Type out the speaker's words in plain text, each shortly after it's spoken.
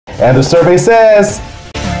And the survey says,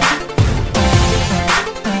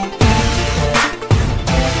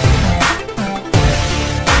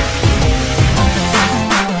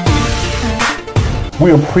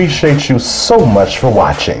 we appreciate you so much for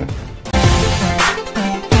watching.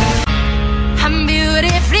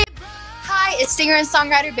 Hi, it's singer and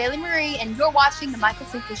songwriter Bailey Marie, and you're watching The Michael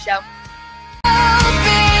Finkley Show.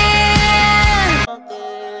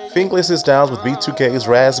 Finkley sits down with B2K's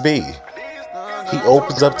Raz B. He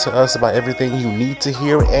opens up to us about everything you need to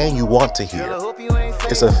hear and you want to hear.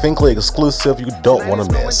 It's a Finkley exclusive you don't want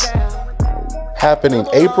to miss. Happening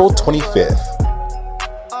April 25th.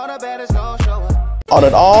 On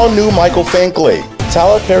an all-new Michael Finkley,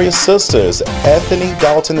 Tyler Perry's sisters, Anthony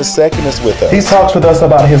Dalton II is with us. He talks with us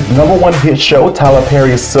about his #1 hit show, Tyler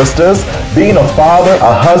Perry's Sisters, being a father,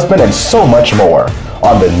 a husband, and so much more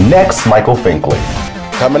on the next Michael Finkley.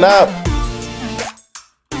 Coming up.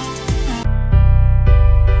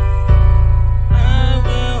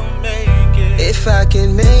 If I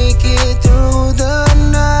can make it through the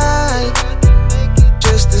night,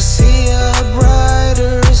 just to see a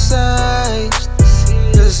brighter side,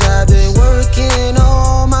 'cause I've been working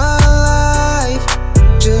all my life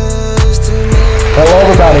just to make. Hello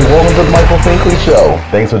everybody, welcome to the Michael Finkley Show.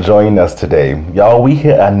 Thanks for joining us today. Y'all, we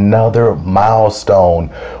hit another milestone.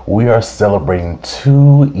 We are celebrating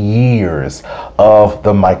 2 years of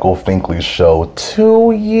the Michael Finkley Show.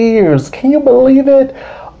 2 years, can you believe it?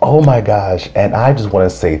 Oh my gosh, and I just want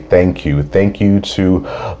to say thank you. Thank you to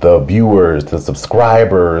the viewers, the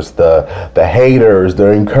subscribers, the haters, the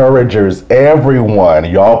encouragers, everyone.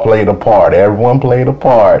 Y'all played a part. Everyone played a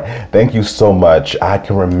part. Thank you so much. I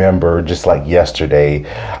can remember just like yesterday,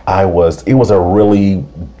 it was a really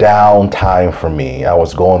down time for me. I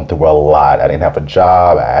was going through a lot. I didn't have a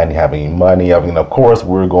job. I didn't have any money. I mean, of course,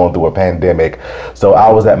 we were going through a pandemic. So I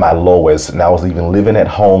was at my lowest, and I was even living at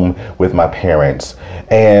home with my parents.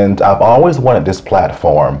 And I've always wanted this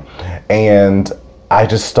platform, and I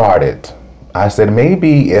just started. I said,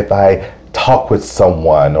 maybe if I talk with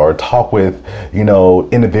someone or talk with,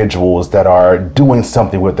 individuals that are doing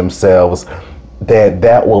something with themselves,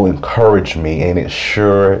 that will encourage me, and it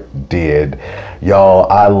sure did. Y'all,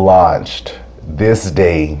 I launched this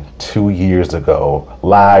day 2 years ago,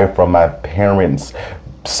 live from my parents'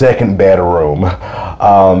 second bedroom,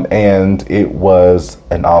 and it was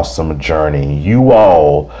an awesome journey. You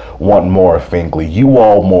all want more Finkley. You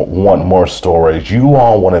all want more stories. You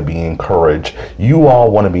all want to be encouraged. You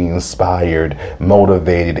all want to be inspired,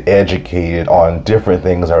 motivated, educated on different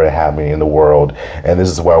things that are happening in the world, and this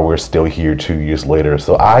is why we're still here 2 years later.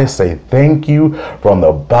 So I say thank you from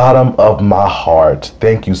the bottom of my heart.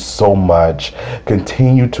 Thank you so much.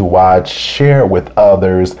 Continue to watch, share it with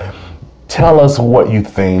others. Tell us what you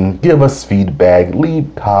think, give us feedback,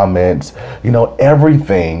 leave comments,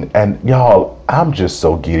 everything. And y'all, I'm just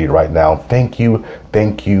so giddy right now. Thank you,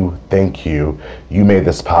 thank you, thank you. You made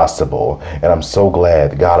this possible. And I'm so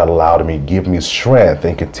glad God allowed me, give me strength,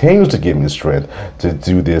 and continues to give me strength to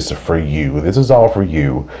do this for you. This is all for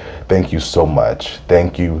you. Thank you so much.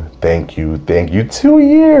 Thank you, thank you, thank you. 2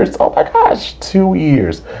 years. Oh my gosh, 2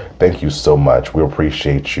 years. Thank you so much. We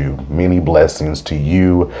appreciate you. Many blessings to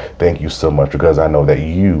you. Thank you so much, because I know that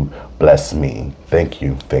you bless me. Thank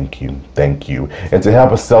you, thank you, thank you. And to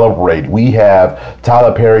help us celebrate, we have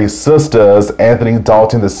Tyler Perry's sisters, Anthony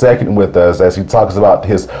Dalton II, with us as he talks about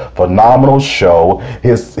his phenomenal show,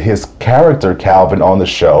 his character Calvin on the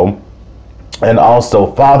show, and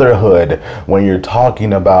also fatherhood when you're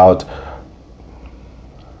talking about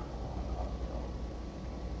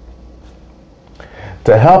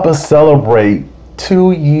to help us celebrate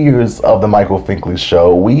 2 years of the Michael Finkley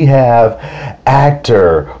Show. We have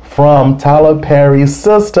actor from Tyler Perry's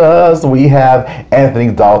Sisters. We have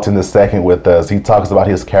Anthony Dalton II with us. He talks about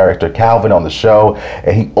his character Calvin on the show,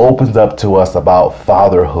 and he opens up to us about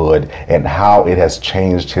fatherhood and how it has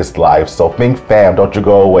changed his life. So Fink fam, don't you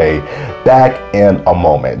go away. Back in a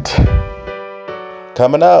moment.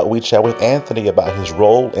 Coming up, we chat with Anthony about his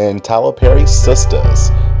role in Tyler Perry's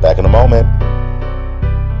Sisters. Back in a moment.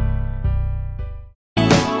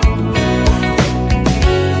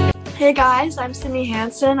 Hey guys, I'm Sydney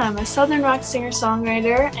Hansen. I'm a Southern rock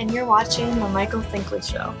singer-songwriter, and you're watching The Michael Finkley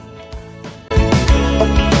Show.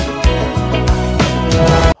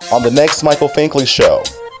 On the next Michael Finkley Show,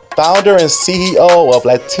 founder and CEO of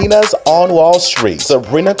Latinas on Wall Street,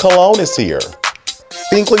 Sabrina Colon is here.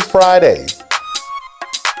 Finkley Friday.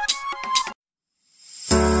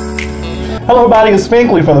 Hello everybody, it's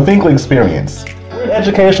Finkley from the Finkley Experience. We're an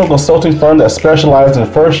educational consulting firm that specializes in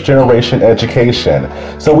first generation education.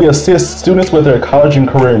 So we assist students with their college and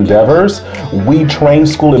career endeavors. We train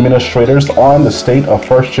school administrators on the state of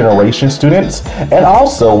first generation students. And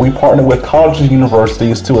also we partner with colleges and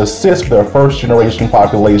universities to assist their first generation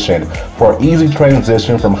population for easy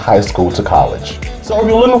transition from high school to college. So if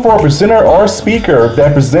you're looking for a presenter or speaker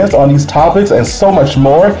that presents on these topics and so much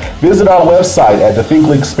more, visit our website at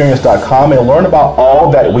thethinklyexperience.com and learn about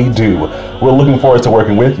all that we do. We're looking forward to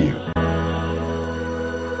working with you.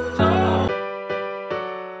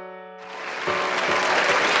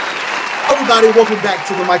 Everybody, welcome back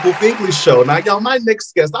to the Michael Finkley Show. Now, y'all, my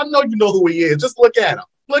next guest, I know you know who he is. Just look at him.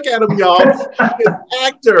 Look at him, y'all. He's an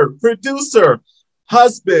actor, producer,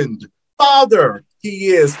 husband, father. He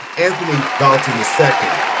is Anthony Dalton II.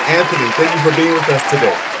 Anthony, thank you for being with us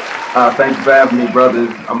today. Thanks for having me, brothers.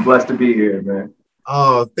 I'm blessed to be here, man.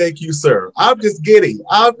 Oh, thank you, sir. I'm just giddy.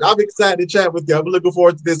 I'm excited to chat with you. I'm looking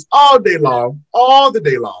forward to this all day long, all the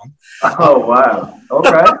day long. Oh, wow.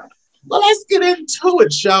 Okay. Well, let's get into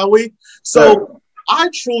it, shall we? So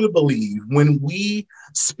I truly believe when we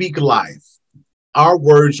speak life, our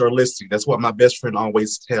words are listening. That's what my best friend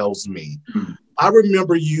always tells me. Mm-hmm. I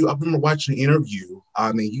remember watching an interview,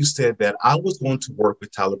 and you said that I was going to work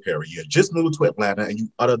with Tyler Perry. You had just moved to Atlanta, and you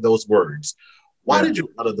uttered those words. Why did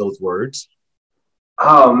you utter those words?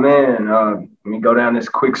 Oh, man. Let me go down this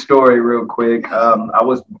quick story real quick. I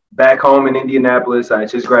was back home in Indianapolis. I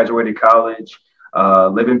just graduated college,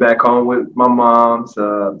 living back home with my mom's,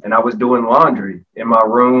 and I was doing laundry in my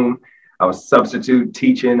room. I was substitute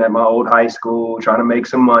teaching at my old high school, trying to make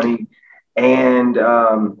some money. And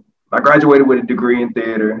I graduated with a degree in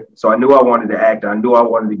theater, so I knew I wanted to act. I knew I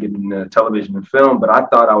wanted to get into television and film, but I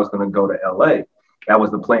thought I was going to go to LA. That was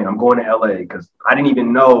the plan. I'm going to LA because I didn't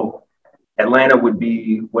even know Atlanta would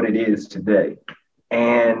be what it is today.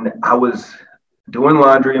 And I was doing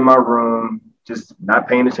laundry in my room, just not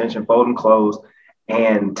paying attention, folding clothes.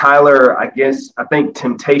 And Tyler, I think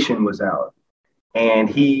Temptation was out. And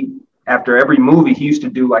after every movie, he used to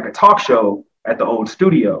do like a talk show at the old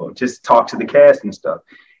studio, just talk to the cast and stuff.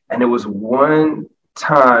 And it was one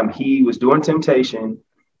time he was doing Temptation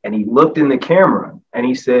and he looked in the camera and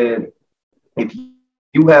he said, if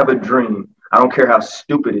you have a dream, I don't care how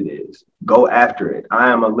stupid it is, go after it. I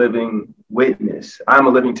am a living witness. I'm a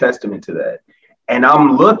living testament to that. And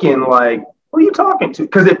I'm looking like, who are you talking to?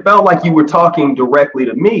 Because it felt like you were talking directly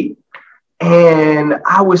to me. And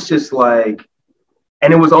I was just like,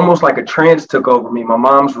 and it was almost like a trance took over me. My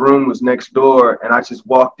mom's room was next door and I just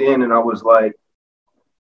walked in and I was like,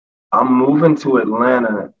 I'm moving to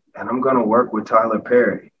Atlanta and I'm going to work with Tyler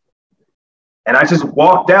Perry. And I just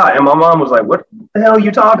walked out and my mom was like, what the hell are you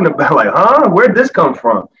talking about? Like, huh? Where'd this come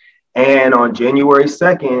from? And on January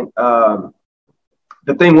 2nd,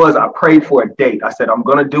 the thing was, I prayed for a date. I said, I'm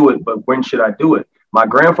going to do it, but when should I do it? My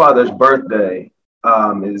grandfather's birthday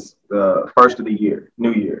is the first of the year,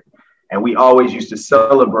 New Year. And we always used to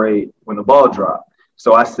celebrate when the ball dropped.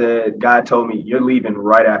 So I said, God told me, you're leaving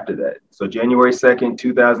right after that. So January 2nd,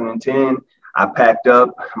 2010, I packed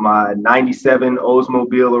up my 97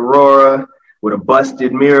 Oldsmobile Aurora with a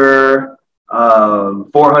busted mirror,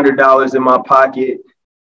 $400 in my pocket,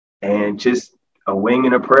 and just a wing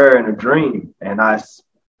and a prayer and a dream. And I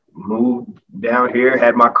moved down here,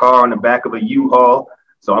 had my car on the back of a U-Haul.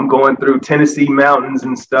 So I'm going through Tennessee mountains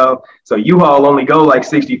and stuff. So U-Haul only go like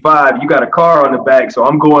 65. You got a car on the back. So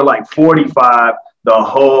I'm going like 45 the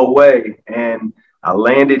whole way. And I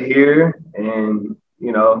landed here and,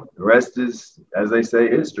 you know, the rest is, as they say,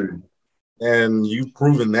 history. And you've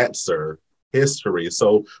proven that, sir, history.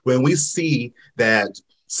 So when we see that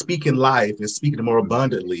speaking life and speaking more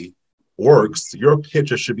abundantly works, your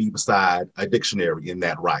picture should be beside a dictionary in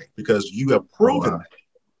that, right? Because you have proven that.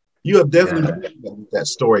 You have definitely proven that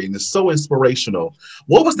story, and it's so inspirational.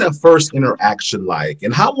 What was that first interaction like?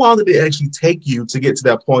 And how long did it actually take you to get to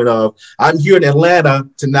that point of, I'm here in Atlanta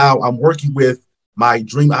to now I'm working with my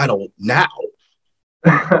dream idol now?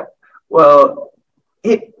 Well,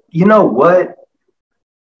 you know what?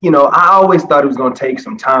 You know, I always thought it was going to take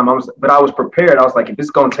some time. But I was prepared. I was like, if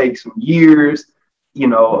it's going to take some years, you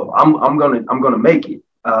know, I'm gonna make it.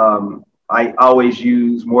 I always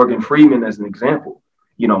use Morgan Freeman as an example.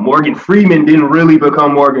 You know, Morgan Freeman didn't really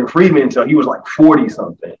become Morgan Freeman until he was like 40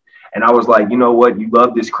 something. And I was like, you know what? You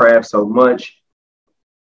love this craft so much,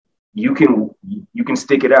 you can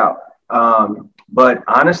stick it out. But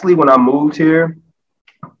honestly, when I moved here,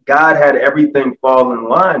 God had everything fall in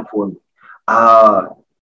line for me.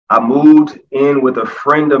 I moved in with a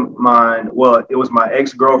friend of mine. Well, it was my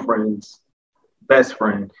ex-girlfriend's best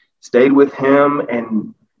friend. Stayed with him,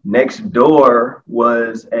 and next door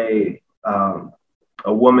was a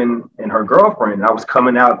a woman and her girlfriend. I was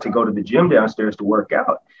coming out to go to the gym downstairs to work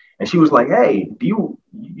out. And she was like, hey, you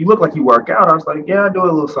look like you work out. I was like, yeah, I do a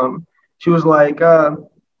little something. She was like,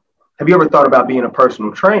 have you ever thought about being a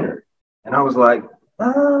personal trainer? And I was like,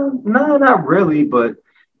 no, not really, but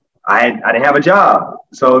I didn't have a job.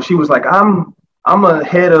 So she was like, I'm a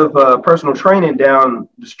head of personal training down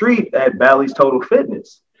the street at Bally's Total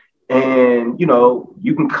Fitness. And, you know,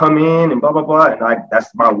 you can come in and blah, blah, blah.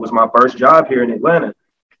 And was my first job here in Atlanta.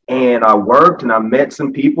 And I worked and I met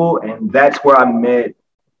some people. And that's where I met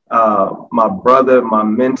my brother, my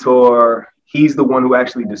mentor. He's the one who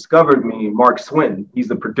actually discovered me, Mark Swinton. He's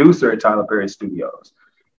the producer at Tyler Perry Studios.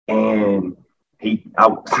 And I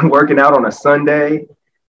was working out on a Sunday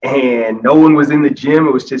and no one was in the gym.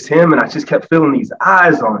 It was just him. And I just kept feeling these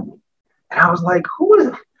eyes on me. And I was like, who is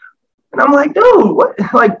it? And I'm like, dude, what?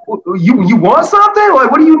 Like, you want something?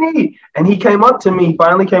 Like, what do you need? And he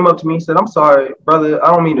finally came up to me. He said, I'm sorry, brother.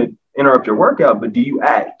 I don't mean to interrupt your workout, but do you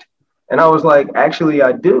act? And I was like, actually,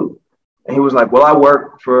 I do. And he was like, well, I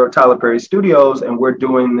work for Tyler Perry Studios and we're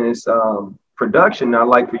doing this production. And I'd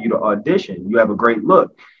like for you to audition. You have a great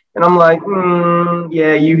look. And I'm like,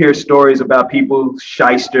 yeah, you hear stories about people,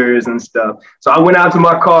 shysters and stuff. So I went out to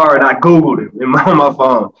my car and I Googled him on my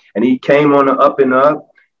phone. And he came on the up and up.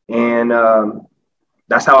 And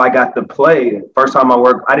that's how I got the play. First time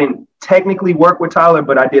I didn't technically work with Tyler,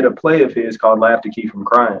 but I did a play of his called Laugh to Keep from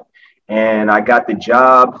Crying. And I got the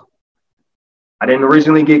job. I didn't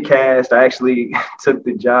originally get cast. I actually took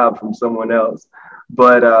the job from someone else,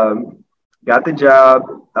 but got the job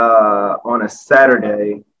on a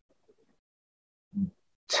Saturday.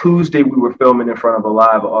 Tuesday, we were filming in front of a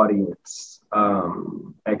live audience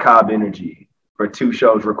at Cobb Energy for 2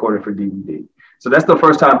 shows recorded for DVD. So that's the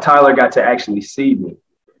first time Tyler got to actually see me.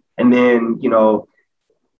 And then, you know,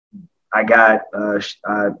 I got a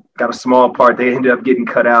small part. They ended up getting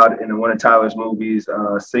cut out in one of Tyler's movies,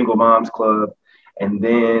 Single Moms Club. And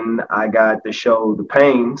then I got the show The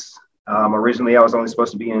Pains. Originally, I was only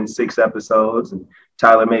supposed to be in 6 episodes, and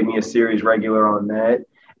Tyler made me a series regular on that.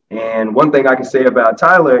 And one thing I can say about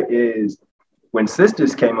Tyler is when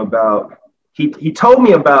Sisters came about, he told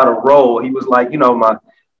me about a role. He was like, you know, my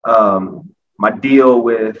deal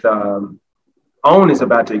with OWN is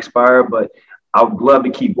about to expire, but I would love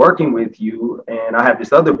to keep working with you. And I have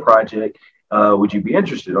this other project. Would you be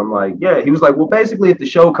interested? I'm like, yeah. He was like, well, basically, if the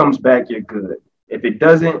show comes back, you're good. If it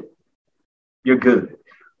doesn't, you're good.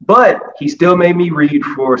 But he still made me read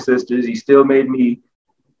for Sisters. He still made me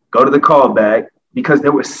go to the callback because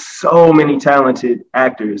there were so many talented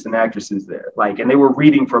actors and actresses there. Like, and they were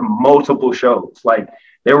reading for multiple shows. Like,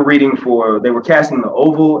 they were casting The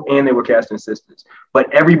Oval and they were casting Sisters.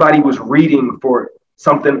 But everybody was reading for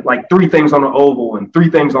something like 3 things on The Oval and 3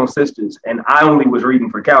 things on Sisters. And I only was reading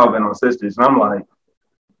for Calvin on Sisters. And I'm like,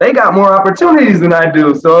 they got more opportunities than I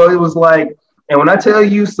do. So it was like, and when I tell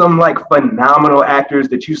you some like phenomenal actors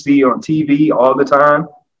that you see on TV all the time,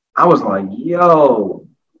 I was like, yo,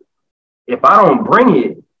 if I don't bring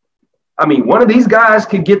it, I mean, one of these guys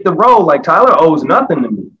could get the role. Like Tyler owes nothing to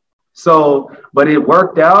me. So, but it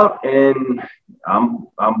worked out and I'm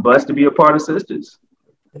blessed to be a part of Sisters.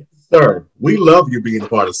 Sir, we love you being a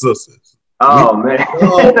part of Sisters. Oh, man.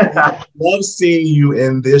 love seeing you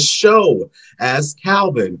in this show as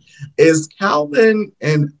Calvin. Is Calvin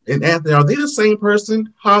and Anthony, are they the same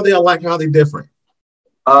person? How are they alike? How are they different?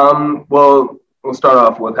 Well, we'll start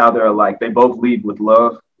off with how they're alike. They both lead with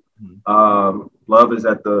love. Love is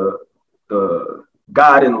at the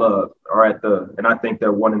God and love are and I think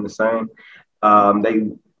they're one and the same. They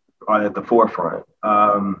are at the forefront.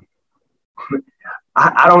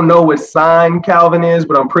 I don't know what sign Calvin is,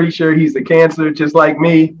 but I'm pretty sure he's a Cancer, just like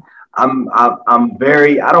me. I'm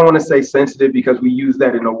very, I don't want to say sensitive because we use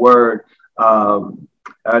that in a word,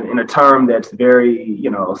 in a term that's very, you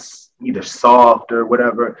know, either soft or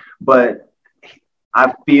whatever, but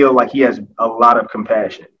I feel like he has a lot of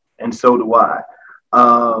compassion, and so do I.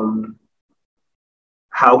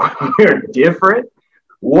 How we're different.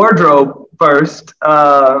 Wardrobe first.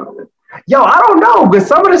 Yo, I don't know, but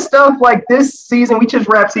some of the stuff like this season, we just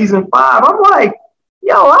wrapped season 5. I'm like,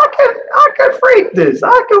 yo, I could freak this.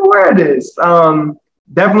 I could wear this.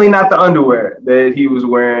 Definitely not the underwear that he was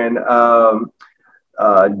wearing. I'm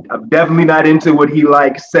definitely not into what he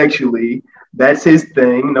likes sexually. That's his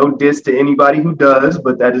thing. No diss to anybody who does,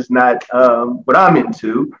 but that is not what I'm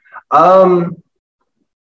into. And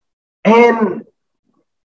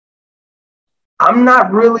I'm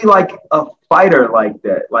not really like a fighter like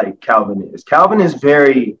that, like Calvin is. Calvin is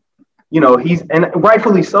very, you know, and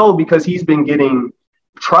rightfully so, because he's been getting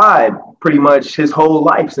tried pretty much his whole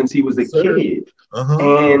life since he was a kid. Uh-huh.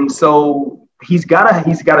 And so he's got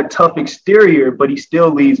a tough exterior, but he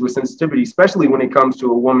still leads with sensitivity, especially when it comes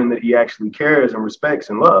to a woman that he actually cares and respects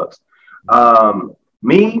and loves.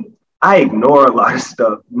 Me, I ignore a lot of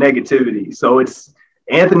stuff, negativity. So it's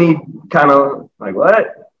Anthony kind of like,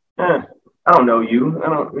 what? I don't know you. I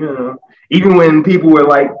don't, you know. Even when people were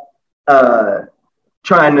like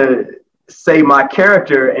trying to say my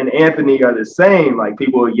character and Anthony are the same, like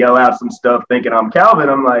people would yell out some stuff thinking I'm Calvin.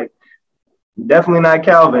 I'm like, definitely not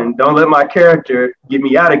Calvin. Don't let my character get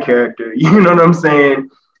me out of character. You know what I'm saying?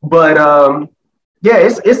 But yeah,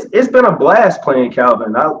 it's been a blast playing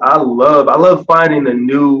Calvin. I love finding the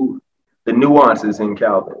nuances in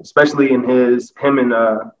Calvin, especially in him and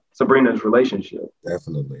Sabrina's relationship.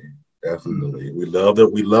 Definitely. We love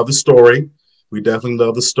the story. We definitely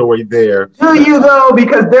love the story there. Do you though?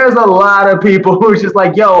 Because there's a lot of people who's just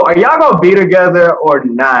like, yo, are y'all gonna be together or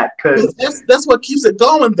not? Because that's what keeps it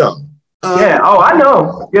going though. Yeah. Oh, I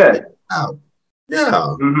know. Yeah.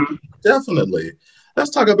 Yeah. Mm-hmm. Definitely. Let's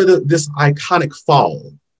talk about this iconic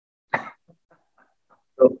fall.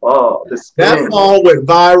 The fall. That fall went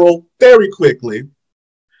viral very quickly.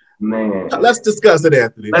 Man. Let's discuss it,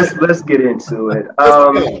 Anthony. Let's get into it.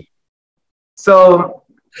 So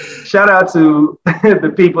shout out to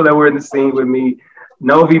the people that were in the scene with me,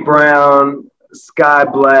 Novi Brown, Sky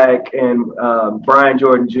Black, and Brian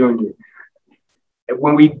Jordan Jr.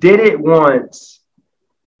 When we did it once,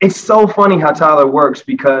 it's so funny how Tyler works,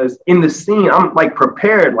 because in the scene, I'm like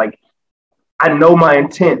prepared. Like I know my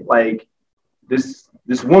intent. Like this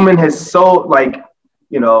woman has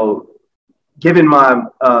given my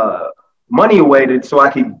money away so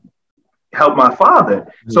I could help my father.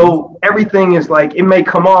 Mm-hmm. So everything is like, it may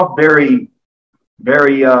come off very,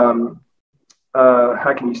 very, how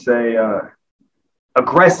can you say,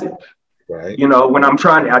 aggressive. Right. You know, when I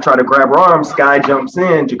try to grab her arm, Sky jumps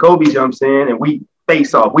in, Jacoby jumps in, and we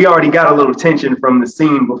face off. We already got a little tension from the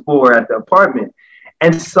scene before at the apartment.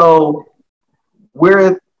 And so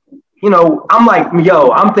I'm like,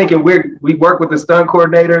 I'm thinking we work with the stunt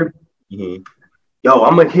coordinator. Mm-hmm. Yo,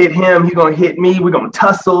 I'm going to hit him. He's going to hit me. We're going to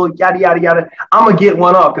tussle, yada, yada, yada. I'm going to get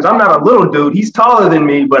one off because I'm not a little dude. He's taller than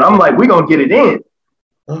me, but I'm like, we're going to get it in.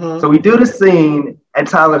 Mm-hmm. So we do the scene, and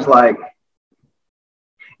Tyler's like,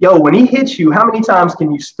 yo, when he hits you, how many times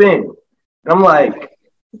can you spin? And I'm like,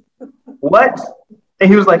 what? And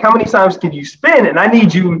he was like, how many times can you spin? And I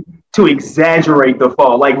need you to exaggerate the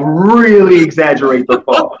fall, like really exaggerate the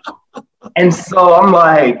fall. And so I'm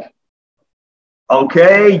like,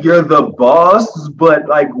 okay, you're the boss, but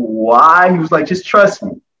like, why? He was like, just trust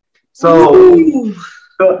me. So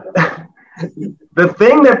the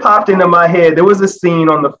thing that popped into my head, there was a scene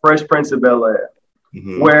on The Fresh Prince of Bel-Air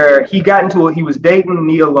where he was dating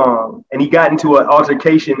Nia Long, and he got into an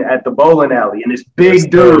altercation at the bowling alley, and this big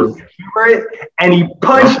dude, and he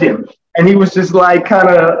punched him, and he was just like, kind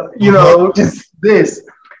of, just this.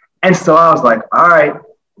 And so I was like, all right,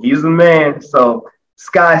 he's the man. So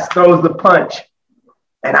Sky throws the punch.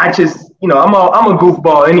 And I just, I'm a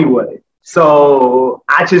goofball anyway. So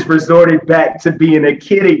I just resorted back to being a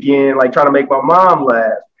kid again, like trying to make my mom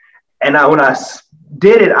laugh. And when I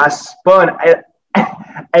did it, I spun.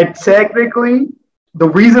 And technically, the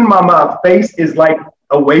reason my face is like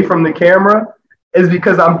away from the camera is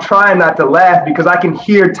because I'm trying not to laugh, because I can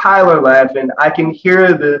hear Tyler laughing. I can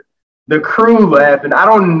hear the crew laughing. I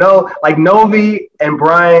don't know, like Novi and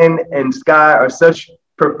Brian and Sky are such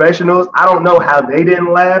professionals. I don't know how they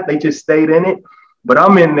didn't laugh. They just stayed in it. But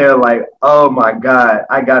I'm in there like, oh my God,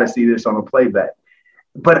 I got to see this on a playback.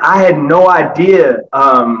 But I had no idea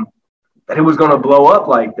that it was going to blow up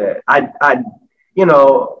like that. I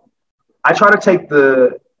try to take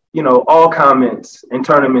all comments and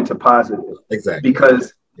turn them into positive. Exactly.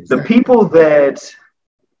 Because the people that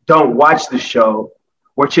don't watch the show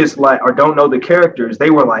were just like, or don't know the characters,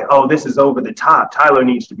 they were like, oh, this is over the top. Tyler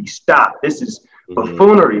needs to be stopped. This is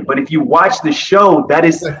buffoonery. But if you watch the show, that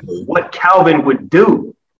is what Calvin would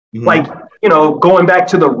do. Mm-hmm. Like, going back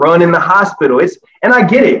to the run in the hospital. And I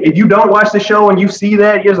get it. If you don't watch the show and you see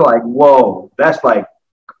that, you're like, whoa, that's like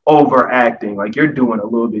overacting. Like, you're doing a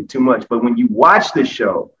little bit too much. But when you watch the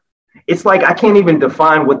show, it's like, I can't even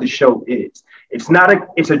define what the show is. It's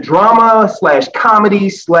a drama /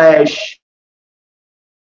 comedy /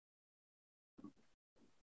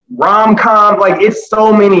 rom-com, like it's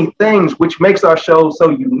so many things, which makes our show so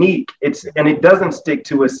unique. And it doesn't stick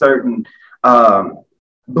to a certain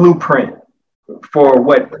blueprint for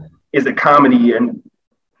what is a comedy. And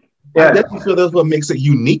I definitely feel that's what makes it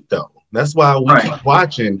unique, though. That's why we keep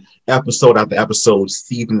watching episode after episode,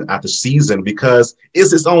 season after season, because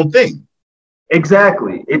it's its own thing.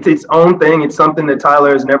 Exactly, it's its own thing. It's something that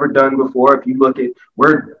Tyler has never done before. If you look at,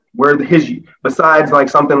 we're his, besides like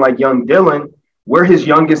something like Young Dylan, we're his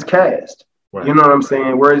youngest cast. Right. You know what I'm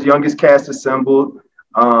saying? We're his youngest cast assembled.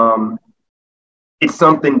 It's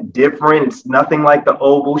something different. It's nothing like the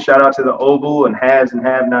Oval. Shout out to the Oval and Haves and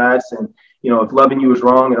Have-Nots, and If Loving You Is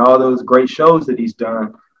Wrong, and all those great shows that he's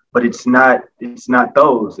done. But it's not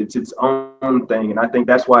those. It's its own thing, and I think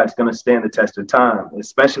that's why it's going to stand the test of time,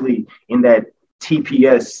 especially in that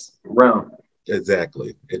TPS realm.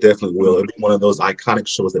 Exactly. It definitely will. It'll be one of those iconic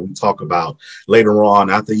shows that we talk about later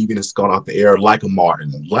on after even it's gone off the air, like a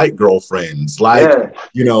Martin, like Girlfriends, like, a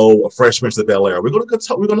Fresh Prince of Bel-Air. We're going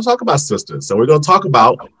to talk about sisters. So we're going to talk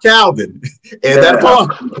about Calvin and that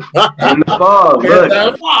fall. And the fall. Look,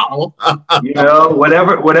 that fall.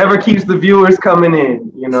 Whatever keeps the viewers coming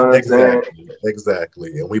in,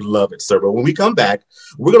 Exactly. And we love it, sir. But when we come back,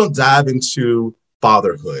 we're going to dive into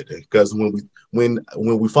fatherhood, because when we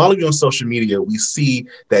follow you on social media, we see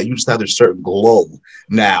that you just have this certain glow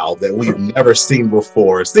now that we've never seen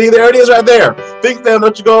before. See, there it is right there. Think them,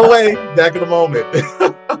 don't you go away. Back in a moment.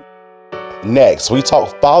 Next, we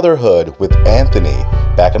talk fatherhood with Anthony.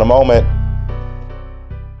 Back in a moment.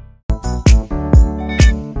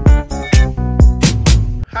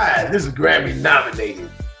 Hi, this is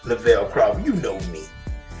Grammy-nominated Lavelle Crawford. You know me.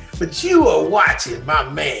 But you are watching my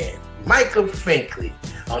man, Michael Finkley,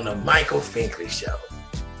 on the Michael Finkley Show.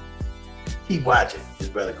 Keep watching. His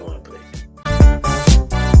brother going to play.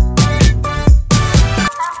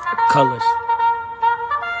 Colors.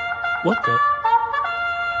 What the?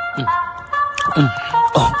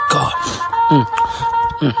 Oh, God.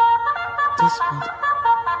 This one.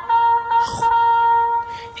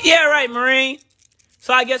 Yeah, right, Marine.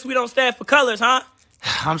 So I guess we don't stand for colors, huh?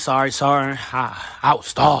 I'm sorry. I was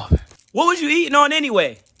starving. What was you eating on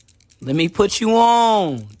anyway? Let me put you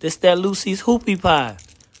on. This that Lucy's Hoopie Pie.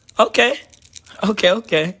 Okay.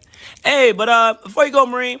 Hey, but before you go,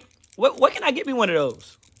 Marine, what can I get me one of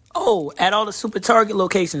those? Oh, at all the Super Target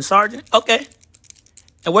locations, Sergeant. Okay.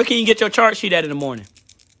 And where can you get your chart sheet at in the morning?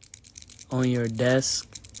 On your desk.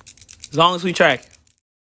 As long as we track it.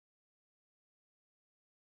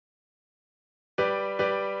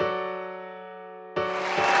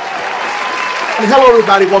 Hello,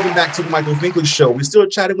 everybody. Welcome back to the Michael Finkley Show. We're still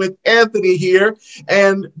chatting with Anthony here,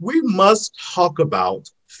 and we must talk about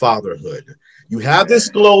fatherhood. You have this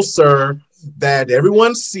glow, sir, that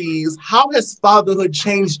everyone sees. How has fatherhood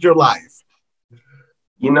changed your life?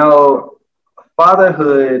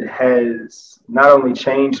 Fatherhood has not only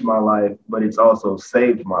changed my life, but it's also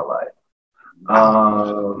saved my life.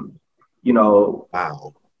 Wow.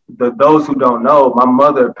 Those who don't know, my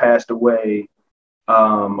mother passed away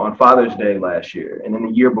on Father's Day last year. And then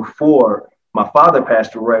the year before, my father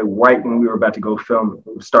passed away right when we were about to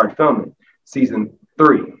start filming season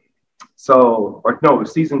 3.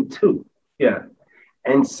 Season 2. Yeah.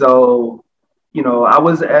 And so, I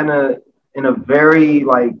was in a very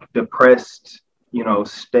depressed,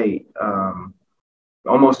 state,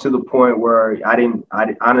 almost to the point where I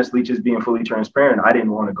honestly, just being fully transparent, I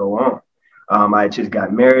didn't want to go on. I just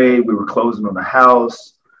got married. We were closing on the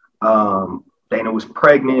house. Dana was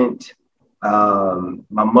pregnant. My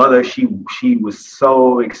mother, she was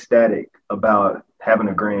so ecstatic about having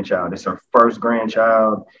a grandchild. It's her first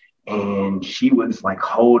grandchild, and she was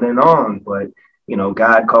holding on, but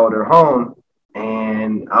God called her home,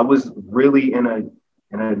 and I was really in a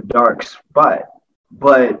dark spot.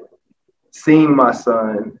 But seeing my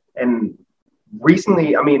son, and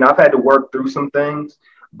recently, I've had to work through some things,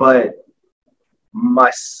 but my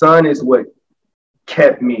son is what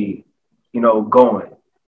kept me going.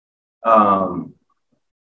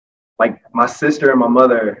 My sister and my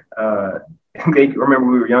mother, they remember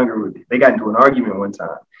we were younger, they got into an argument one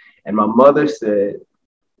time, and my mother said,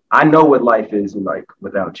 I know what life is like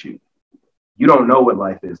without you. You don't know what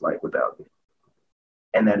life is like without me.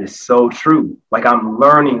 And that is so true. I'm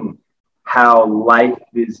learning how life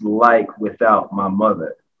is like without my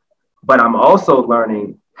mother, but I'm also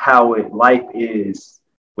learning how life is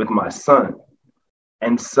with my son.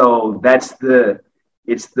 And so it's the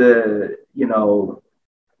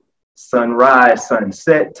sunrise,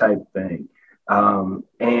 sunset type thing.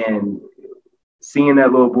 And seeing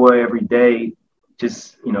that little boy every day,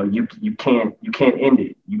 just, you can't end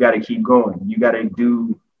it. You got to keep going. You got to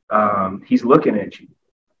do, he's looking at you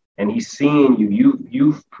and he's seeing you.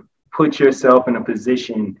 You've put yourself in a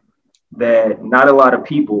position that not a lot of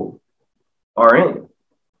people are in.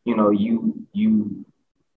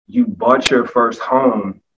 You bought your first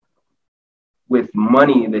home with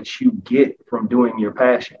money that you get from doing your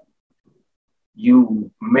passion.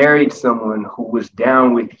 You married someone who was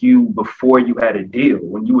down with you before you had a deal.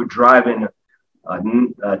 When you were driving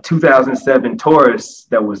a 2007 Taurus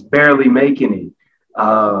that was barely making it.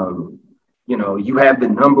 You know, you have the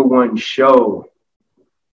 #1 show.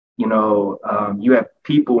 You know, you have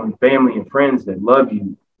people and family and friends that love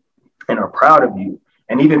you and are proud of you.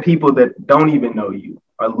 And even people that don't even know you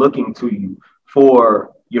are looking to you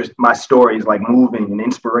for my stories, like moving and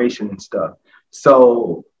inspiration and stuff.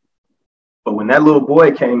 So, but when that little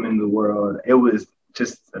boy came into the world, it was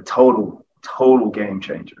just a total game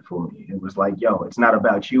changer for me. It was like, yo, it's not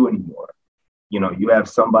about you anymore. You know, you have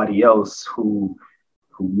somebody else who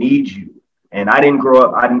needs you. And I didn't grow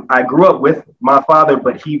up. I grew up with my father,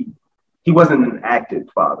 but he wasn't an active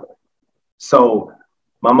father. So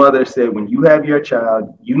my mother said, when you have your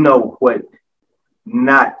child, you know what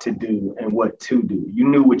not to do and what to do. You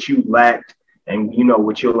knew what you lacked, and you know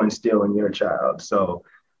what you'll instill in your child. So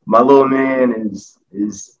my little man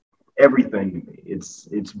is everything to me.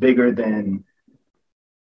 It's bigger than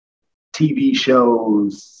TV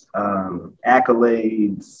shows,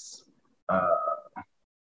 accolades,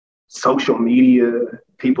 social media,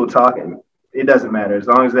 people talking. It doesn't matter. As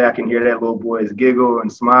long as I can hear that little boy's giggle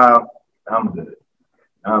and smile, I'm good.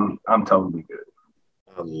 I'm totally good.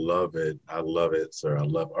 I love it. I love it, sir. I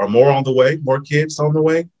love it. Are more on the way? More kids on the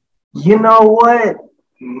way? You know what?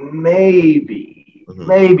 Maybe.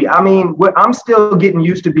 Maybe. I mean, I'm still getting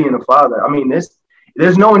used to being a father. I mean,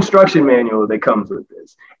 there's no instruction manual that comes with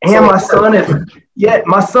this. And my son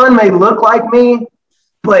may look like me,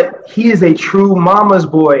 but he is a true mama's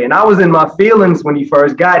boy. And I was in my feelings when he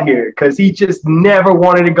first got here because he just never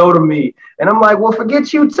wanted to go to me. And I'm like, well,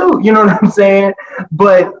 forget you too. You know what I'm saying?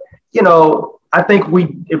 But, you know, I think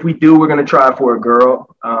if we do, we're going to try for a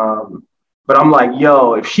girl. But I'm like,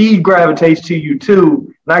 yo, if she gravitates to you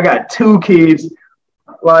too, and I got 2 kids,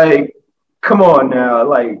 like, come on now.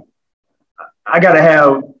 Like, I gotta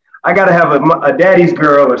have a daddy's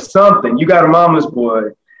girl or something. You got a mama's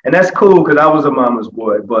boy. And that's cool because I was a mama's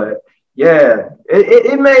boy, but yeah,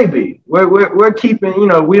 it may be. We're keeping, you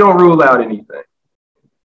know, we don't rule out anything.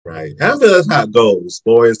 Right. That's how it goes.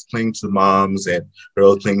 Boys cling to moms and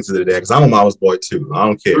girls cling to their dad. Because I'm a mama's boy too. I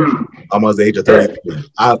don't care. I'm at the age of 33.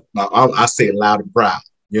 I say it loud and proud.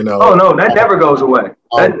 You know. Oh no, that never goes away.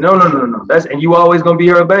 No. And you always gonna be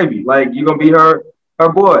her baby. Like you're gonna be her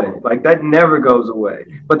boy. Like that never goes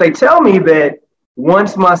away. But they tell me that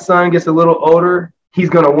once my son gets a little older, he's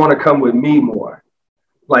going to want to come with me more.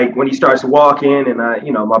 Like when he starts walking and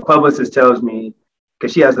my publicist tells me,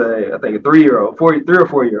 cause she has I think a 3-year-old, 3 or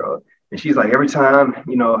 4-year-old. And she's like, every time,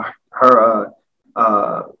 you know,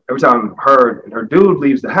 every time her dude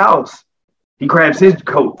leaves the house, he grabs his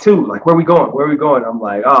coat too. Like, where we going? I'm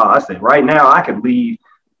like, I said, right now I could leave.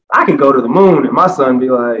 I can go to the moon. And my son be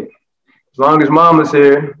like, as long as mama's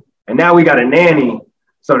here. And now we got a nanny.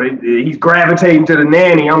 So he's gravitating to the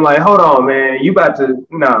nanny. I'm like, hold on, man, you about to,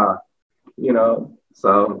 nah, you know?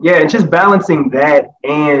 So yeah, it's just balancing that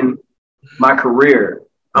and my career.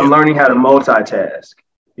 I'm learning how to multitask,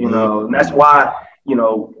 you know, and that's why, you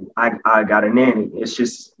know, I got a nanny. It's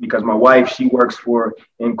just because my wife, she works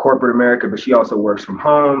in corporate America, but she also works from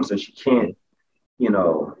home. So she can't, you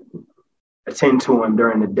know, attend to him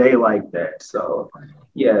during the day like that. So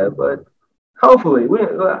yeah, but hopefully,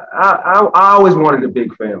 I always wanted a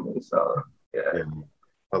big family, so yeah.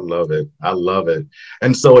 I love it. I love it.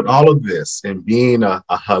 And so in all of this, and being a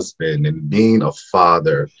husband and being a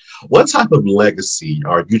father, what type of legacy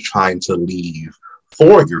are you trying to leave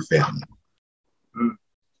for your family?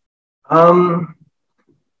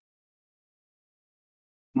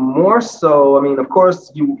 More so, I mean, of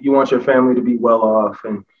course, you want your family to be well off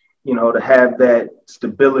and, you know, to have that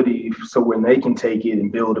stability so when they can take it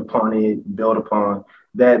and build upon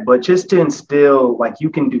that, but just to instill, like, you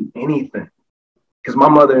can do anything. Because my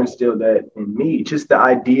mother instilled that in me, just the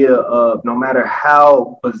idea of no matter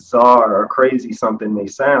how bizarre or crazy something may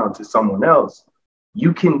sound to someone else,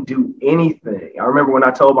 you can do anything. I remember when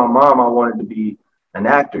I told my mom I wanted to be an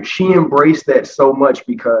actor, she embraced that so much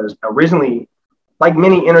because originally, like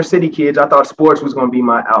many inner city kids, I thought sports was going to be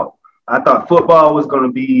my out. I thought football was going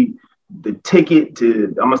to be the ticket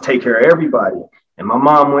to, I'm going to take care of everybody. And my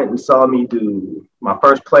mom went and saw me do my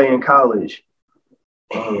first play in college.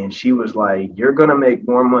 And she was like, you're going to make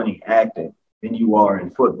more money acting than you are in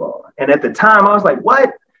football. And at the time, I was like,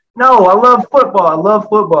 what? No, I love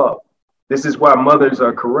football. This is why mothers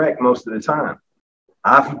are correct most of the time.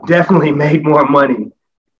 I've definitely made more money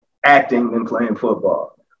acting than playing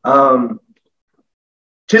football.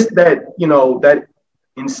 Just that, you know, that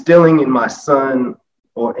instilling in my son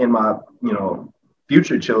or in my, you know,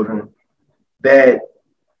 future children that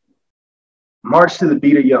march to the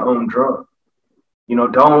beat of your own drum. You know,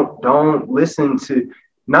 don't listen to,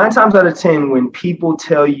 9 times out of 10, when people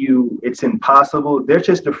tell you it's impossible, they're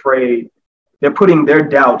just afraid. They're putting their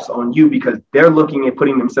doubts on you because they're looking at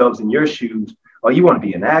putting themselves in your shoes. Oh, you want to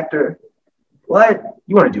be an actor? What?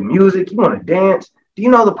 You want to do music? You want to dance? Do you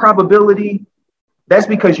know the probability? That's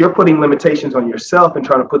because you're putting limitations on yourself and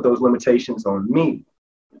trying to put those limitations on me,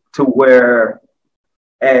 to where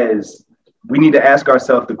as we need to ask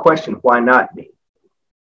ourselves the question, why not me?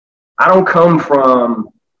 I don't come from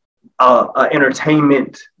an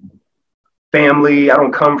entertainment family. I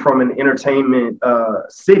don't come from an entertainment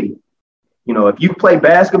city. You know, if you play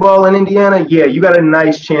basketball in Indiana, yeah, you got a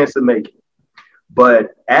nice chance to make it.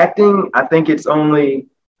 But acting, I think it's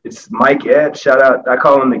Mike Epps. Shout out, I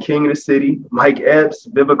call him the king of the city. Mike Epps,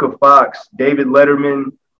 Vivica Fox, David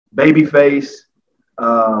Letterman, Babyface,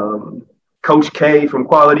 Coach K from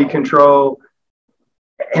Quality Control.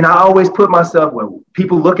 And I always put myself where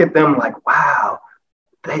people look at them like, wow,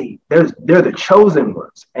 they're the chosen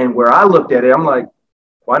ones. And where I looked at it, I'm like,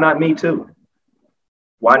 why not me too?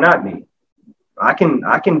 Why not me? I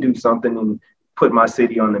can do something and put my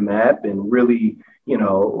city on the map and really,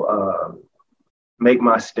 make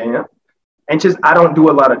my stamp. And just, I don't do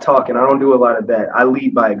a lot of talking. I don't do a lot of that. I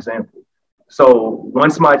lead by example. So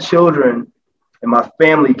once my children and my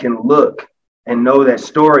family can look and know that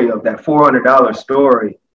story of that $400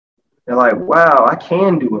 story, they're like, wow, I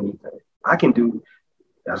can do anything. I can do,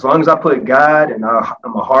 as long as I put God and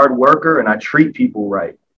I'm a hard worker and I treat people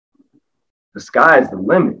right, the sky is the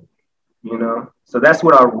limit, So that's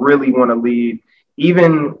what I really want to leave.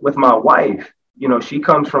 Even with my wife, she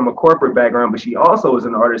comes from a corporate background, but she also is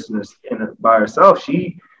an artist by herself.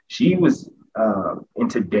 She was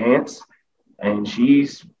into dance, and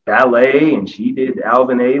she's ballet, and she did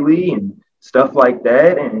Alvin Ailey and stuff like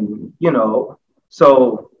that. And,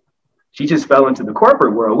 so she just fell into the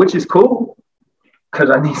corporate world, which is cool because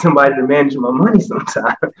I need somebody to manage my money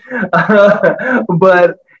sometime.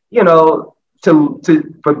 But,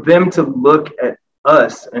 for them to look at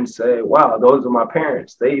us and say, wow, those are my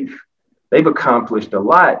parents. They've accomplished a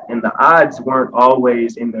lot, and the odds weren't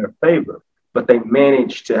always in their favor, but they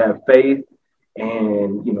managed to have faith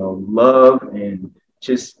and, love and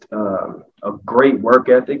just a great work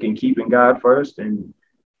ethic and keeping God first. And,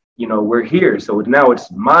 we're here. So now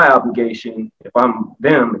it's my obligation. If I'm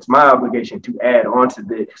them, it's my obligation to add on to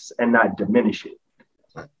this and not diminish it.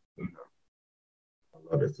 I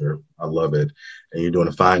love it, sir. I love it. And you're doing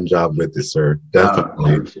a fine job with it, sir.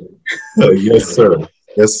 Definitely. Yes, sir.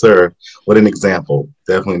 Yes, sir. What an example.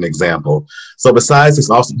 Definitely an example. So besides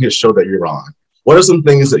this awesome hit show that you're on, what are some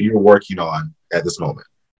things that you're working on at this moment?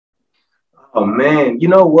 Oh, man. You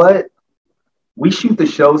know what? We shoot the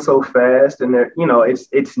show so fast, and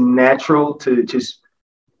it's natural to just,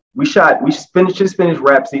 we just finished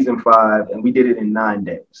Rap Season 5, and we did it in 9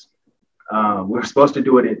 days. We're supposed to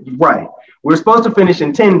do it we're supposed to finish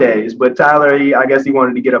in 10 days, but Tyler, I guess he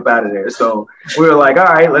wanted to get up out of there. So we were like, all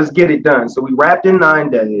right, let's get it done. So we wrapped in 9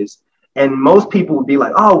 days, and most people would be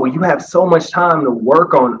like, oh, well, you have so much time to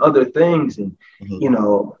work on other things. And,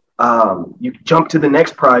 you jump to the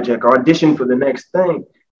next project or audition for the next thing.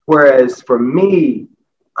 Whereas for me,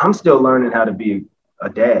 I'm still learning how to be a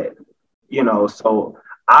dad, so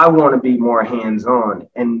I want to be more hands-on.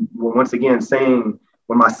 And once again, saying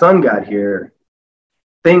when my son got here,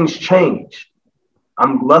 things change.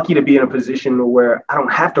 I'm lucky to be in a position where I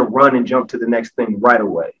don't have to run and jump to the next thing right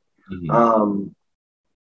away. Mm-hmm.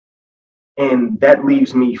 And that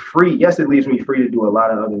leaves me free. Yes, it leaves me free to do a lot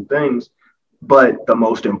of other things, but the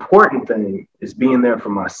most important thing is being there for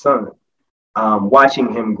my son.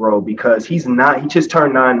 Watching him grow, because he just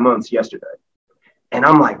turned 9 months yesterday. And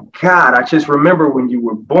I'm like, God, I just remember when you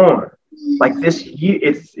were born. Like this year,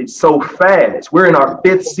 it's so fast. We're in our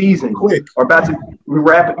 5th season. Quick. We're about to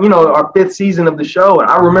wrap, our 5th season of the show. And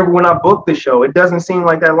I remember when I booked the show, it doesn't seem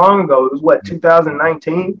like that long ago. It was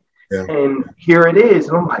 2019? Yeah. And here it is.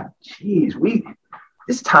 And I'm like, geez,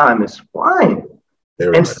 this time is flying.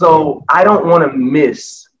 And so I don't want to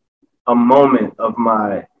miss a moment of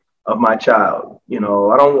my child. I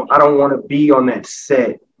don't want to be on that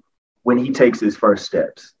set when he takes his first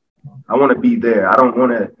steps. I want to be there. I don't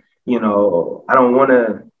want to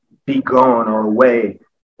be gone or away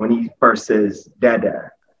when he first says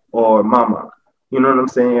dada or mama. You know what I'm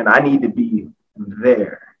saying? I need to be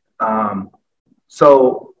there.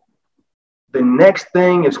 So the next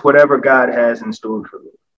thing is whatever God has in store for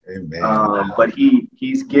me. Amen. But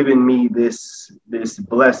he's given me this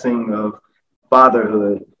blessing of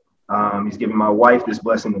fatherhood. He's given my wife this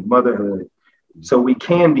blessing of motherhood. So we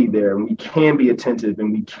can be there, and we can be attentive,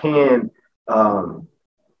 and we can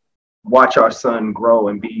watch our son grow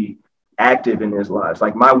and be active in his lives.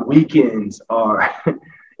 Like my weekends are,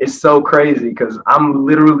 it's so crazy because I'm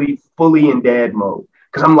literally fully in dad mode.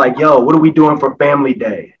 Because I'm like, yo, what are we doing for family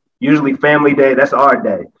day? Usually family day, that's our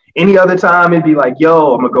day. Any other time, it'd be like,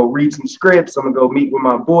 yo, I'm going to go read some scripts. I'm going to go meet with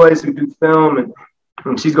my boys who do film, and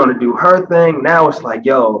she's going to do her thing. Now it's like,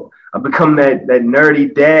 yo, I've become that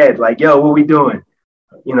nerdy dad. Like, yo, what we doing?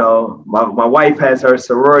 You know, my wife has her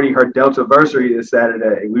sorority, her Deltaversary this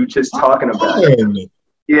Saturday. We were just talking about it.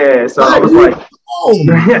 Yeah, so I was like,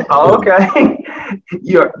 oh, okay.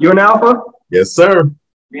 You're an Alpha? Yes, sir.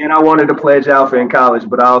 Man, I wanted to pledge Alpha in college,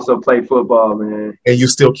 but I also played football, man. And you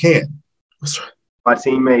still can. That's right. My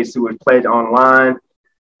teammates who would play online,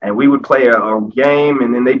 and we would play a game,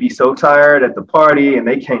 and then they'd be so tired at the party, and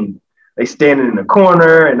they standing in the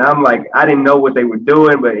corner, and I'm like, I didn't know what they were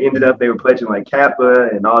doing, but it ended up they were pledging like Kappa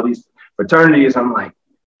and all these fraternities. I'm like,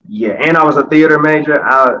 yeah, and I was a theater major.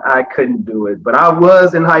 I couldn't do it, but I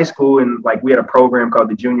was in high school, and like we had a program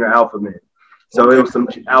called the Junior Alpha Men. So it was some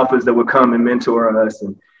alphas that would come and mentor us,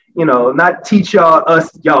 and you know, not teach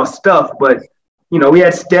y'all stuff, but you know, we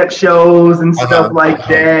had step shows and stuff like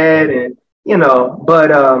that, and you know, but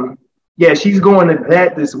yeah, she's going to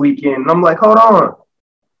that this weekend. And I'm like, hold on,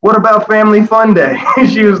 what about Family Fun Day?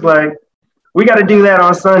 She was like, we got to do that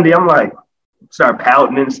on Sunday. I'm like, start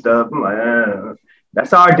pouting and stuff. I'm like,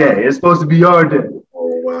 that's our day. It's supposed to be our day.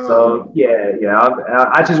 Oh, wow. So yeah,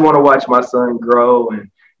 I just want to watch my son grow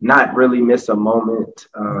and not really miss a moment.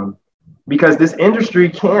 Because this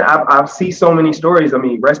industry I see so many stories. I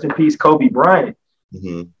mean, rest in peace, Kobe Bryant.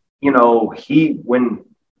 Mm-hmm. You know, when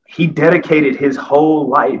he dedicated his whole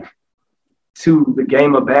life to the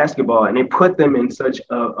game of basketball, and it put them in such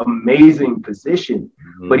an amazing position.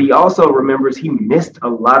 Mm-hmm. But he also remembers he missed a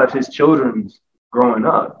lot of his children's growing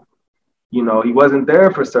up. You know, he wasn't there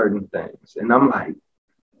for certain things. And I'm like,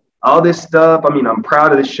 all this stuff, I mean, I'm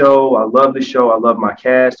proud of the show. I love the show. I love my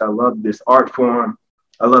cast. I love this art form.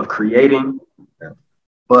 I love creating. Yeah.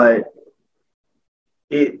 But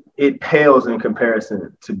it pales in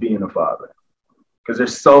comparison to being a father, because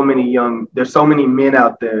there's so many men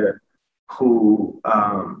out there who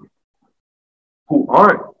aren't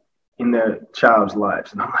in their child's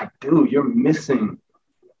lives. And I'm like, dude, you're missing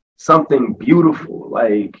something beautiful.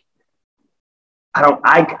 Like,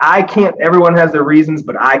 I can't, everyone has their reasons,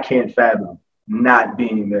 but I can't fathom not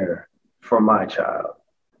being there for my child.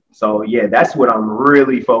 So yeah, that's what I'm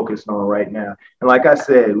really focused on right now. And like I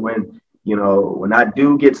said, when I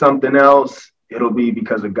do get something else, it'll be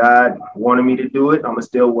because of God wanting me to do it. I'm gonna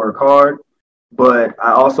still work hard, but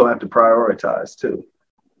I also have to prioritize too.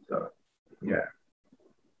 So yeah.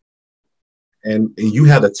 And you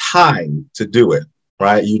have the time to do it,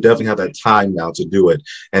 right? You definitely have that time now to do it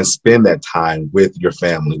and spend that time with your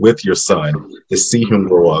family, with your son, to see him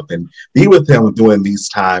grow up and be with him during these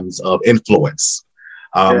times of influence.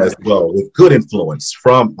 As well, with good influence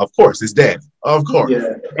from, of course, his dad, of course.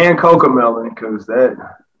 Yeah, and CoComelon, because that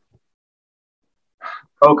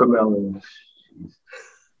CoComelon,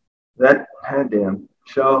 that damn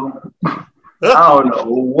show, I don't know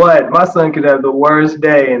what. My son could have the worst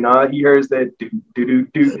day, and all he hears that do,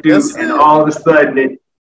 and all of a sudden it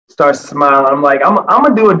starts smiling. I'm like, I'm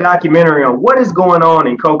gonna do a documentary on what is going on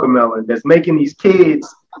in CoComelon that's making these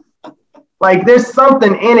kids. Like, there's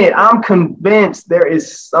something in it. I'm convinced there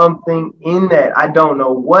is something in that. I don't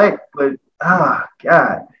know what, but, God.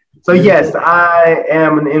 So, yes, I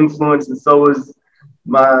am an influence, and so is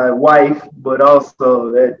my wife, but also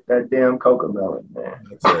that damn CoComelon, man.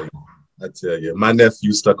 I tell you, my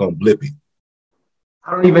nephew stuck on Blippi.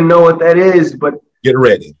 I don't even know what that is, but. Get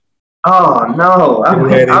ready. Oh, no.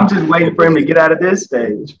 I'm just waiting for him to get out of this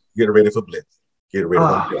stage. Get ready for Blippi. Get ready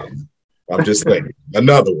for Blippi. I'm just saying,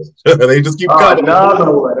 another one. They just keep coming.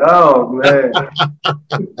 Another one. Oh, man.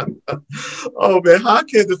 Oh, man. How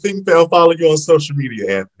can the female follow you on social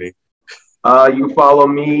media, Anthony? You can follow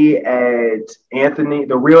me at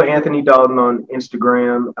The Real Anthony Dalton on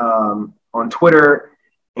Instagram. On Twitter,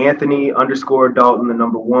 Anthony_Dalton, the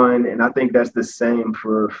number 1. And I think that's the same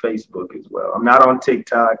for Facebook as well. I'm not on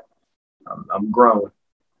TikTok. I'm grown.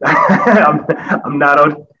 I'm not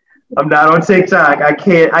on TikTok. I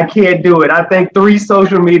can't do it. I think 3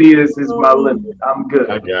 social medias is my limit. I'm good.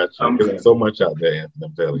 I got you. There's so much out there, Anthony.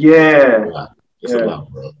 I'm telling you. Yeah. It's a lot,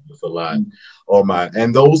 bro. It's a lot. Oh my.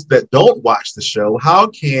 And those that don't watch the show, how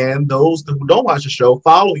can those who don't watch the show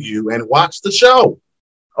follow you and watch the show?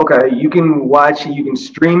 Okay, you can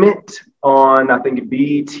stream it on, I think,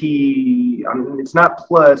 BT. It's not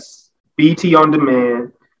Plus, BT On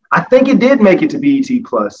Demand. I think it did make it to BT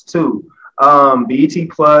Plus too. BET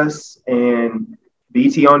Plus and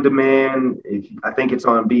BET On Demand. I think it's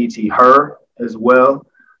on BET Her as well.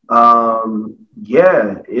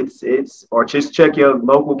 Yeah, it's or just check your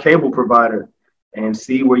local cable provider and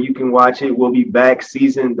see where you can watch it. We'll be back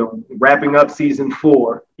wrapping up season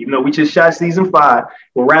 4. Even though we just shot season 5,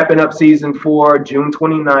 we're wrapping up season 4 June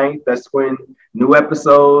 29th. That's when new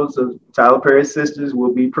episodes of Tyler Perry Sisters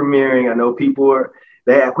will be premiering. I know people are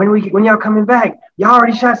there. When y'all coming back? Y'all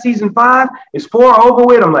already shot season 5? Is 4 over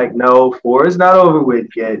with? I'm like, no, 4 is not over with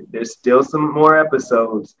yet. There's still some more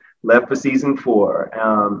episodes left for season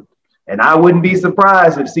 4. And I wouldn't be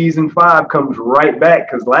surprised if season 5 comes right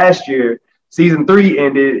back, because last year season 3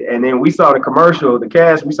 ended, and then we saw the commercial,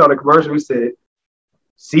 we said,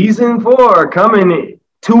 season 4 coming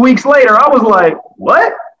 2 weeks later. I was like,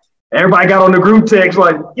 what? Everybody got on the group text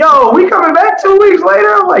like, yo, we coming back 2 weeks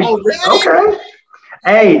later? I'm like, okay.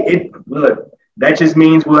 Hey, look, that just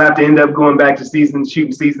means we'll have to end up going back to shooting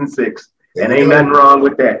season 6. And ain't nothing wrong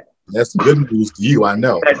with that. That's good news to you, I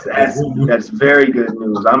know. That's very good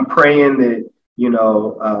news. I'm praying that,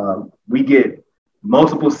 we get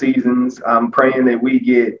multiple seasons. I'm praying that we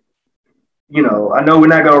get, I know we're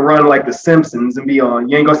not going to run like The Simpsons and be on.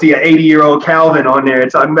 You ain't going to see an 80-year-old Calvin on there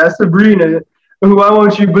talking about Sabrina, why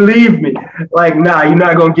won't you believe me? Like, nah, you're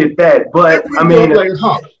not going to get that. But, I mean.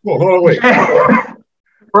 Hold on, wait.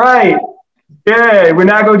 Right. Yeah, we're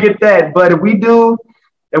not going to get that. But if we do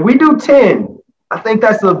 10, I think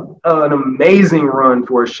that's an amazing run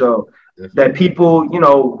for a show that people,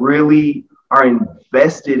 really are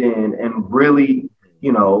invested in and really,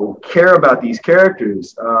 care about these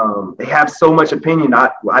characters. They have so much opinion.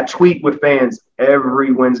 I tweet with fans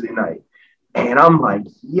every Wednesday night. And I'm like,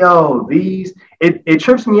 yo, it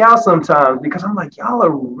trips me out sometimes because I'm like, y'all are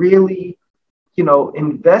really,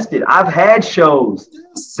 invested. I've had shows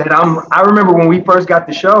that I remember when we first got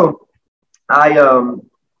the show,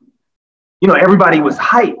 everybody was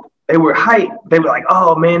hyped. They were hyped. They were like,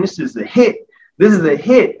 oh man, this is a hit. This is a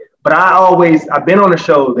hit. But I've been on a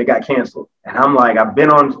show that got canceled. And I'm like, I've been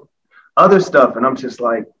on other stuff. And I'm just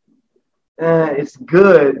like, it's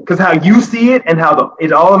good. Because how you see it and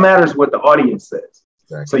it all matters what the audience says.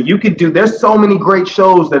 Exactly. So you could there's so many great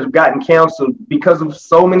shows that have gotten canceled because of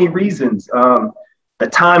so many reasons. The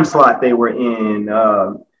time slot they were in,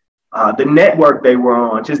 the network they were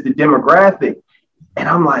on, just the demographic. And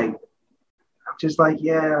I'm just like,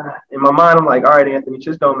 yeah. In my mind, I'm like, all right, Anthony,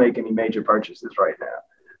 just don't make any major purchases right now.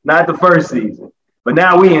 Not the first season, but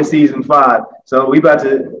now we in season 5. So we about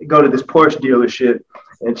to go to this Porsche dealership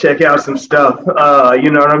and check out some stuff. You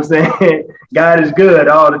know what I'm saying? God is good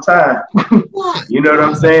all the time. You know what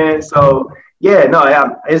I'm saying? So yeah, no,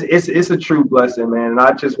 it's a true blessing, man. And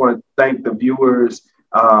I just want to thank the viewers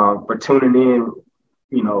for tuning in,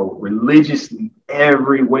 religiously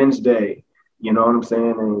every Wednesday. You know what I'm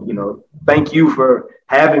saying? And, thank you for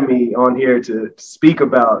having me on here to speak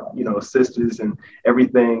about, sisters and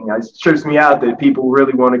everything. It trips me out that people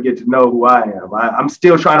really want to get to know who I am. I'm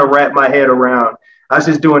still trying to wrap my head around. I was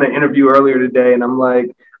just doing an interview earlier today, and I'm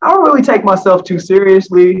like, I don't really take myself too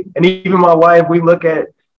seriously. And even my wife, we look at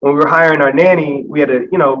when we were hiring our nanny, we had to,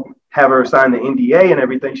 have her sign the NDA and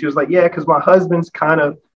everything. She was like, yeah, because my husband's kind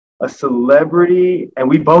of a celebrity. And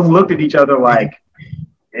we both looked at each other like,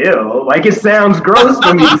 ew, like it sounds gross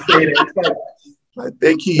for me to say that. It's like, I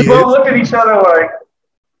think he we both look at each other like,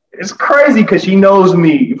 it's crazy because she knows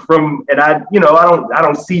me and I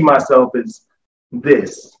don't see myself as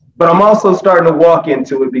this. But I'm also starting to walk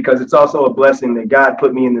into it because it's also a blessing that God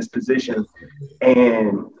put me in this position.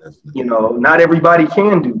 And, not everybody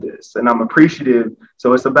can do this. And I'm appreciative.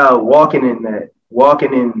 So it's about walking in,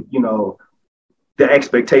 the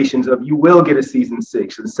expectations of you will get a season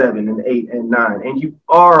 6 and 7 and 8 and 9. And you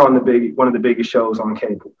are on one of the biggest shows on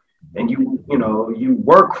cable. And you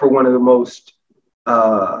work for one of the most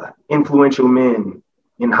influential men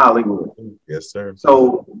in Hollywood. Yes, sir.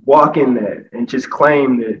 So walk in that and just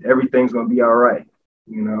claim that everything's going to be all right.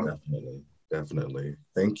 Definitely.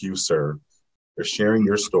 Thank you, sir, for sharing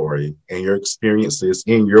your story and your experiences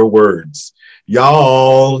in your words.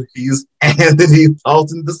 Y'all, he's Anthony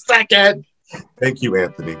Dalton II. Thank you,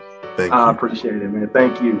 Anthony. Thank you. I appreciate it, man.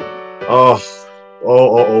 Thank you.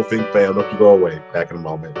 Think fam. Don't you go away. Back in a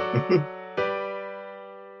moment.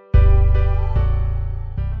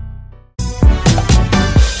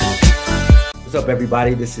 What's up,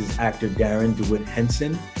 everybody? This is actor Darren DeWitt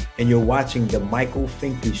Henson, and you're watching The Michael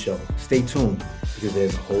Finkley Show. Stay tuned, because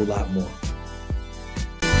there's a whole lot more.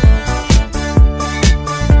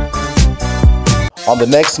 On the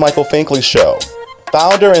next Michael Finkley Show,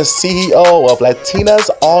 founder and CEO of Latinas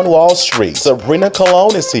on Wall Street, Sabrina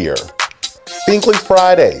Colon is here. Finkley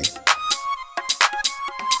Friday.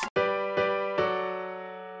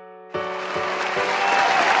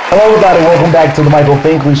 Hello everybody, welcome back to the Michael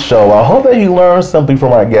Finkley Show. I hope that you learned something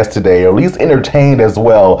from our guest today, or at least entertained as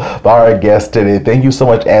well by our guest today. Thank you so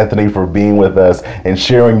much, Anthony, for being with us and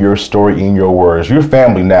sharing your story in your words. You're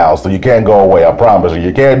family now, so you can't go away, I promise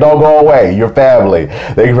you. Don't go away, you're family.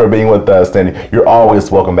 Thank you for being with us, and you're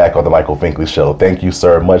always welcome back on the Michael Finkley Show. Thank you,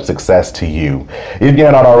 sir. Much success to you. If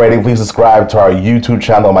you're not already, please subscribe to our YouTube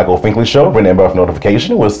channel, Michael Finkley Show, ring the bell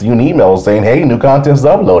notification. We'll see you an email saying, hey, new content is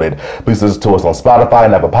uploaded. Please listen to us on Spotify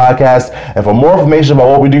and Apple Podcasts. And for more information about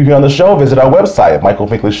what we do here on the show, visit our website at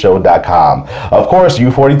michaelfinklyshow.com. Of course,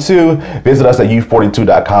 U42, visit us at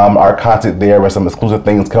u42.com. Our content there with some exclusive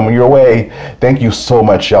things coming your way. Thank you so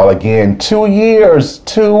much, y'all. Again, 2 years.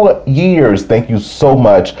 Thank you so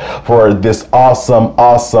much for this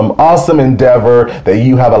awesome endeavor that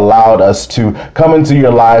you have allowed us to come into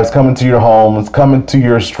your lives, come into your homes, come into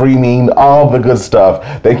your streaming, all the good stuff.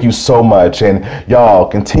 Thank you so much. And y'all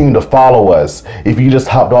continue to follow us. If you just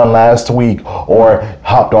hopped on last week or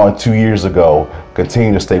hopped on 2 years ago,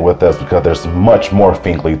 continue to stay with us because there's much more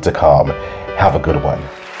Finkley to come. Have a good one.